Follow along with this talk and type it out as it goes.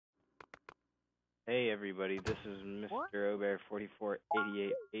Hey everybody, this is Mr.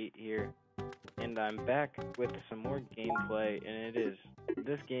 Obear44888 here, and I'm back with some more gameplay, and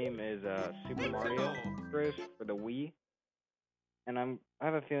this game is Super Mario Bros. For the Wii, and I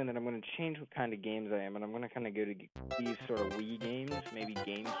have a feeling that I'm going to change what kind of games I am, and I'm going to kind of go to these sort of Wii games, maybe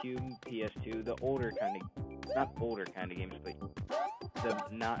GameCube, PS2, the older kind of, not older kind of games, but the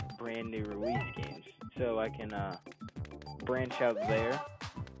not brand new release games, so I can branch out there.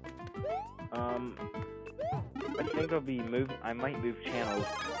 I think I might move channels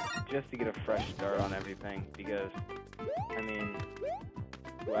just to get a fresh start on everything, because, I mean,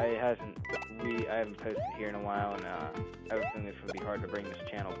 I haven't posted here in a while, and I was thinking this would be hard to bring this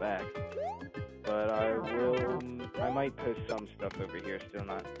channel back, but I might post some stuff over here, still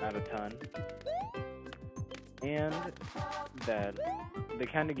not a ton, and the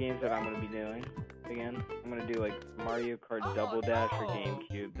kind of games that I'm going to be doing, again, I'm going to do like Mario Kart Double Dash for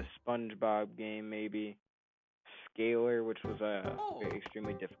GameCube, the SpongeBob game maybe, Scalar, which was a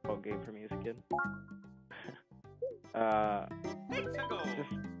extremely difficult game for me as a kid. Just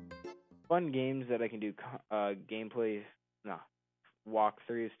fun games that I can do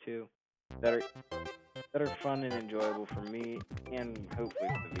walkthroughs to, that are fun and enjoyable for me and hopefully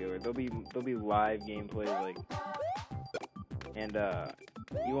for the viewer. There'll be live gameplays and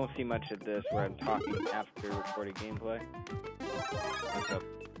you won't see much of this where I'm talking after recording gameplay. What's up?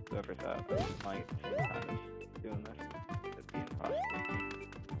 Whoever thought I was playing at the same time as doing this? That'd be impossible.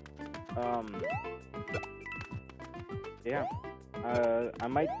 Yeah. I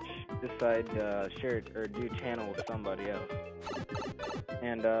might decide to share it or do channel with somebody else.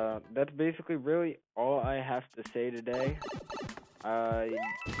 And that's basically really all I have to say today.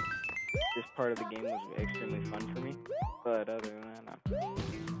 This part of the game was extremely fun for me, but other than that,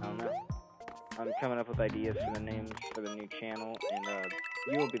 I don't know. I'm coming up with ideas for the names for the new channel, and this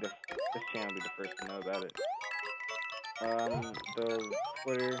channel will be the first to know about it. The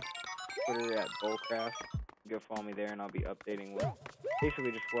Twitter at Bullcraft. Go follow me there, and I'll be updating with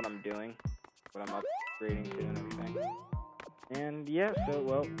basically just what I'm doing, what I'm upgrading to, and everything. And yeah,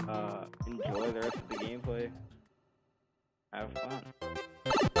 so enjoy the rest of the gameplay. Have fun.